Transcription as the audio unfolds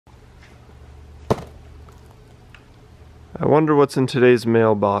I wonder what's in today's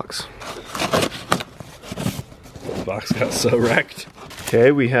mailbox. The box got so wrecked.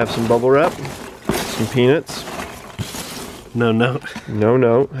 Okay, we have some bubble wrap, some peanuts. No note. No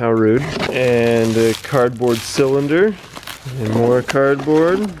note, how rude. And a cardboard cylinder. And more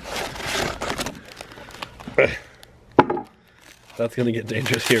cardboard. That's gonna get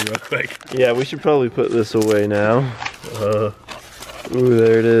dangerous here real quick. Yeah, we should probably put this away now. Ooh,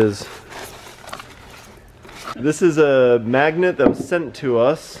 there it is. This is a magnet that was sent to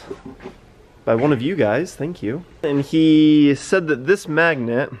us by one of you guys, thank you. And he said that this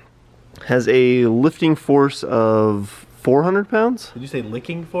magnet has a lifting force of 400 pounds? Did you say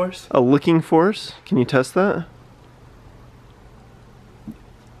licking force? A licking force? Can you test that?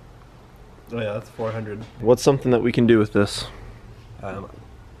 Oh yeah, that's 400. What's something that we can do with this? I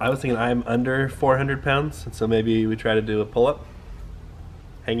was thinking I'm under 400 pounds, so maybe we try to do a pull-up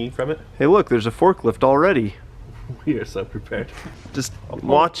hanging from it. Hey look, there's a forklift already. We are so prepared. Just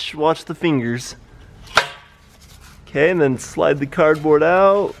watch the fingers. Okay, and then slide the cardboard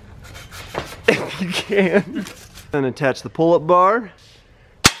out if you can. Then attach the pull-up bar.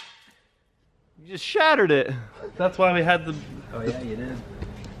 You just shattered it. That's why we had the... Oh yeah, you did.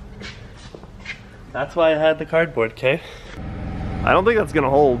 That's why I had the cardboard, okay? I don't think that's gonna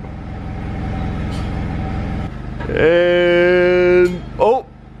hold. And... oh!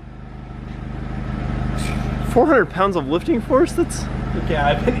 400 pounds of lifting force? That's... okay,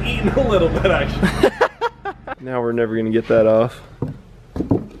 I've been eating a little bit actually. Now we're never gonna get that off.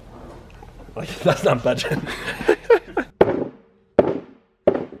 Like, that's not budging.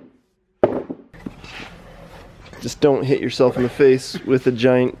 Just don't hit yourself in the face with a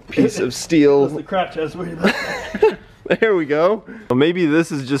giant piece of steel. That's the crotch I was worried about. There we go. Well, maybe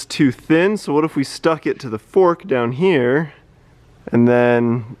this is just too thin, so what if we stuck it to the fork down here, and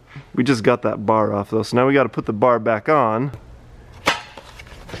then we just got that bar off though, so now we got to put the bar back on.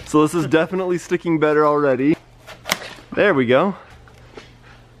 So this is definitely sticking better already. There we go.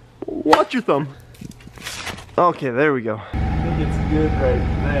 Watch your thumb. Okay, there we go. I think it's good right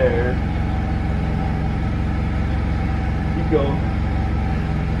there. Keep going.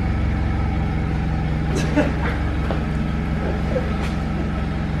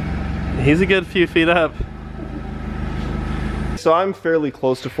 He's a good few feet up. So I'm fairly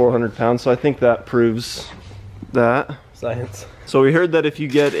close to 400 pounds, so I think that proves that. Science. So we heard that if you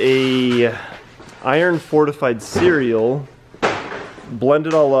get a iron fortified cereal, blend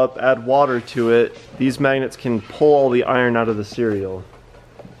it all up, add water to it, these magnets can pull all the iron out of the cereal.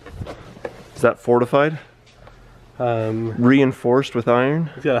 Is that fortified? Reinforced with iron?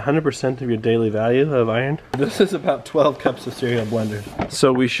 You've got 100% of your daily value of iron. This is about 12 cups of cereal blended.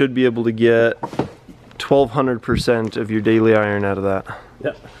 So we should be able to get 1200% of your daily iron out of that.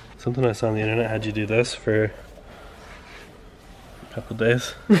 Yep. Something I saw on the internet had you do this for a couple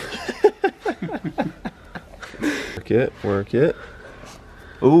days. Work it, work it.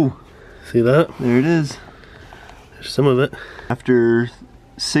 Ooh, see that? There it is. There's some of it. After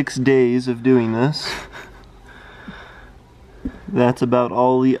 6 days of doing this, that's about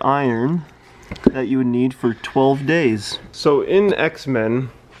all the iron that you would need for 12 days. So in X-Men,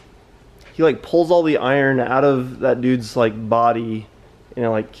 he like pulls all the iron out of that dude's like body and it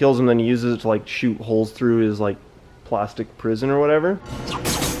like kills him, then he uses it to like shoot holes through his like plastic prison or whatever.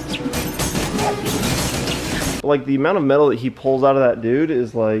 Like the amount of metal that he pulls out of that dude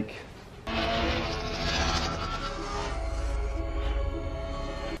is like...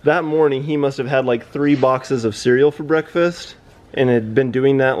 That morning he must have had like 3 boxes of cereal for breakfast and had been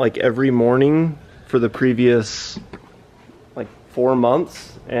doing that like every morning for the previous like 4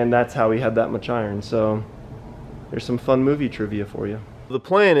 months, and that's how he had that much iron. So there's some fun movie trivia for you. The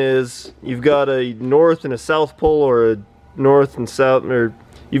plan is you've got a north and a south pole, or a north and south, or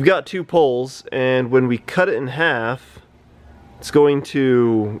you've got 2 poles, and when we cut it in half, it's going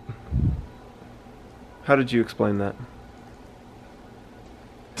to... How did you explain that?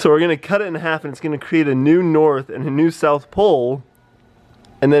 So we're going to cut it in half and it's going to create a new north and a new south pole,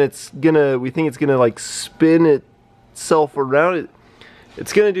 and then it's going to, we think it's going to like spin itself around it.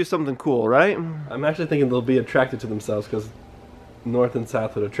 It's going to do something cool, right? I'm actually thinking they'll be attracted to themselves because north and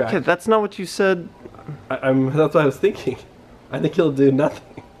south would attract. Okay, that's not what you said. That's what I was thinking. I think he'll do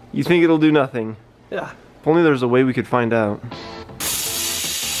nothing. You think it'll do nothing? Yeah. If only there's a way we could find out.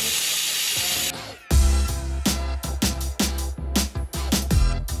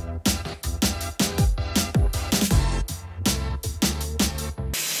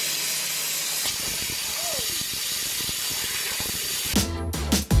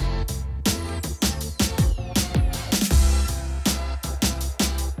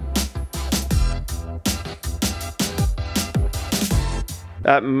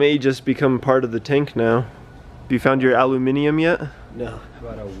 That may just become part of the tank now. Have you found your aluminum yet? No. How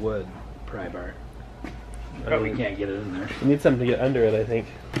about a wood pry bar? Probably can't get it in there. You need something to get under it, I think.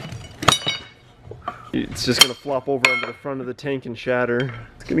 It's just gonna flop over onto the front of the tank and shatter.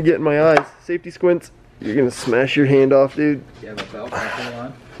 It's gonna get in my eyes. Safety squints. You're gonna smash your hand off, dude. You have a belt buckle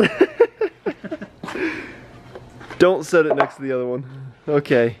on? Don't set it next to the other one.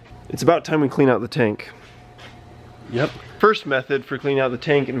 Okay. It's about time we clean out the tank. Yep. First method for cleaning out the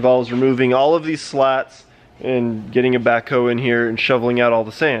tank involves removing all of these slats and getting a backhoe in here and shoveling out all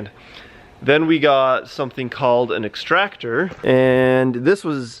the sand. Then we got something called an extractor, and this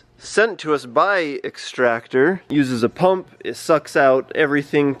was sent to us by Extractor. It uses a pump, it sucks out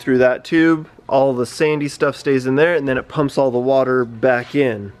everything through that tube, all the sandy stuff stays in there, and then it pumps all the water back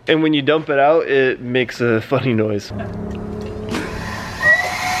in. And when you dump it out, it makes a funny noise.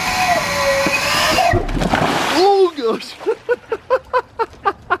 Oh gosh!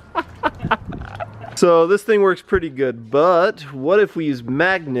 So this thing works pretty good, but what if we use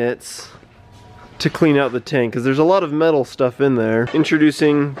magnets to clean out the tank? Because there's a lot of metal stuff in there.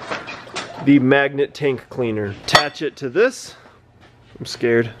 Introducing the magnet tank cleaner. Attach it to this. I'm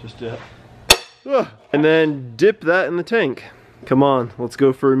scared. Just do it. And then dip that in the tank. Come on, let's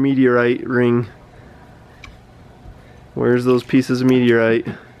go for a meteorite ring. Where's those pieces of meteorite?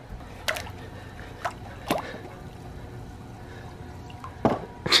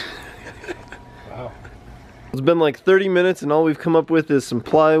 Wow. It's been like 30 minutes and all we've come up with is some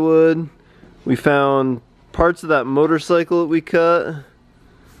plywood. We found parts of that motorcycle that we cut.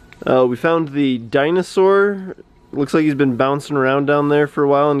 We found the dinosaur. Looks like he's been bouncing around down there for a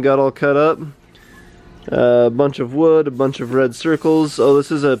while and got all cut up. A bunch of wood, a bunch of red circles. Oh, this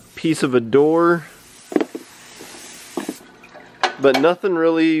is a piece of a door. But nothing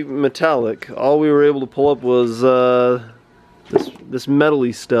really metallic. All we were able to pull up was this metal-y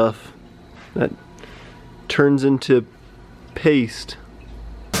stuff that turns into paste.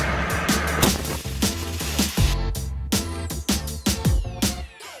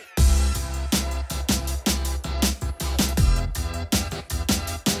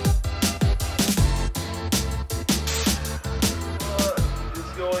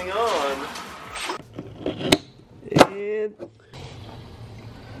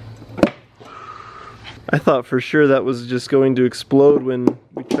 I thought for sure that was just going to explode when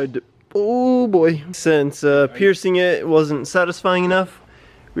we tried to... Oh boy. Since piercing it wasn't satisfying enough,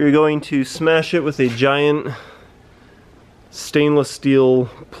 we were going to smash it with a giant stainless steel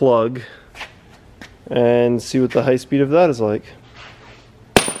plug and see what the high speed of that is like.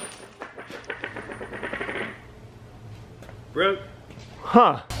 Broke.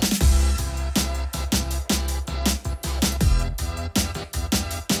 Huh.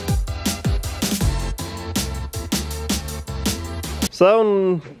 So that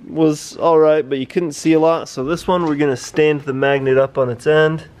one was alright, but you couldn't see a lot. So this one we're going to stand the magnet up on its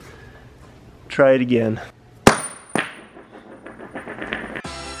end. Try it again.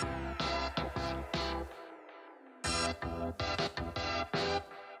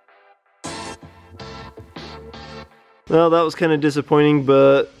 Well, that was kind of disappointing,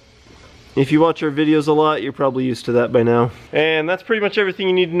 but if you watch our videos a lot, you're probably used to that by now. And that's pretty much everything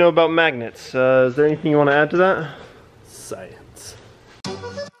you need to know about magnets. Is there anything you want to add to that? Sigh.